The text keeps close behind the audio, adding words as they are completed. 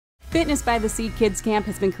Fitness by the Sea Kids Camp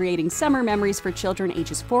has been creating summer memories for children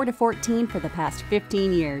ages 4 to 14 for the past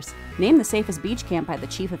 15 years. Named the safest beach camp by the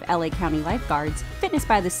Chief of LA County Lifeguards, Fitness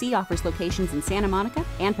by the Sea offers locations in Santa Monica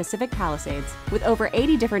and Pacific Palisades. With over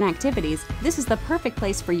 80 different activities, this is the perfect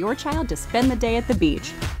place for your child to spend the day at the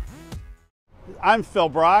beach. I'm Phil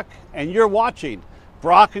Brock, and you're watching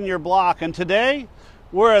Brock and Your Block. And today,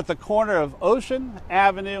 we're at the corner of Ocean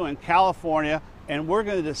Avenue in California, and we're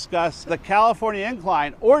going to discuss the California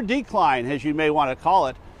Incline, or Decline as you may want to call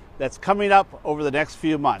it, that's coming up over the next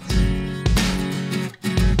few months.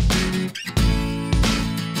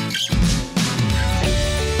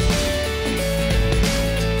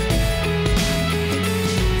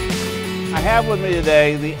 I have with me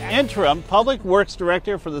today the interim Public Works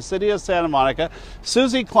Director for the City of Santa Monica,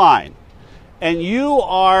 Susan Cline. And you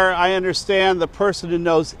are, I understand, the person who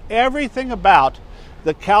knows everything about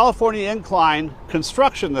the California Incline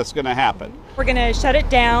construction that's going to happen. We're going to shut it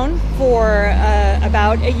down for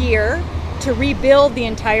about a year to rebuild the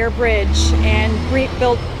entire bridge and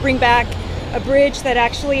bring back a bridge that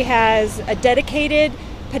actually has a dedicated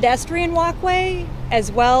pedestrian walkway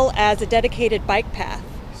as well as a dedicated bike path.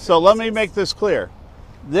 So let me make this clear.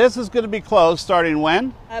 This is going to be closed starting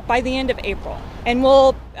when? By the end of April. And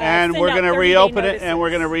we'll and we're going to reopen it. And we're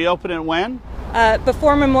going to reopen it when?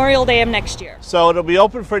 Before Memorial Day of next year. So it'll be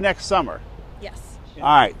open for next summer? Yes. All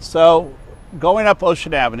right. So going up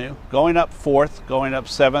Ocean Avenue, going up 4th, going up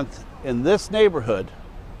 7th, in this neighborhood,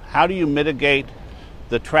 how do you mitigate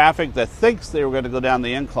the traffic that thinks they were going to go down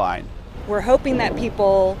the incline? We're hoping that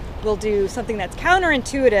people will do something that's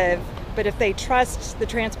counterintuitive, but if they trust the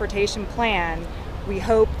transportation plan, we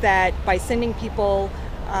hope that by sending people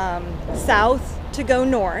south to go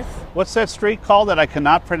north. What's that street called that I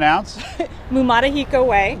cannot pronounce? Mumatahiko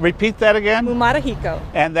Way. Repeat that again? Mumatahiko.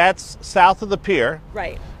 And that's south of the pier.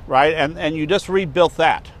 Right. Right, and you just rebuilt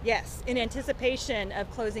that. Yes, in anticipation of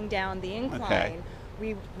closing down the incline, okay.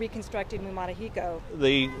 We reconstructed Mumatahiko.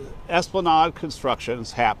 The Esplanade construction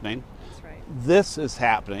is happening. That's right. This is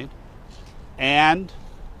happening. And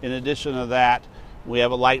in addition to that, we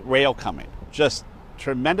have a light rail coming. Just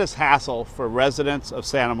tremendous hassle for residents of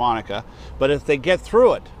Santa Monica, but if they get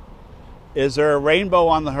through it, is there a rainbow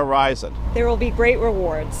on the horizon? There will be great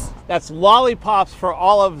rewards. That's lollipops for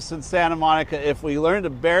all of us in Santa Monica if we learn to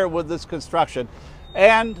bear with this construction.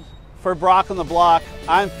 And for Brock and the Block,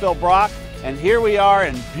 I'm Phil Brock, and here we are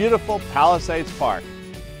in beautiful Palisades Park.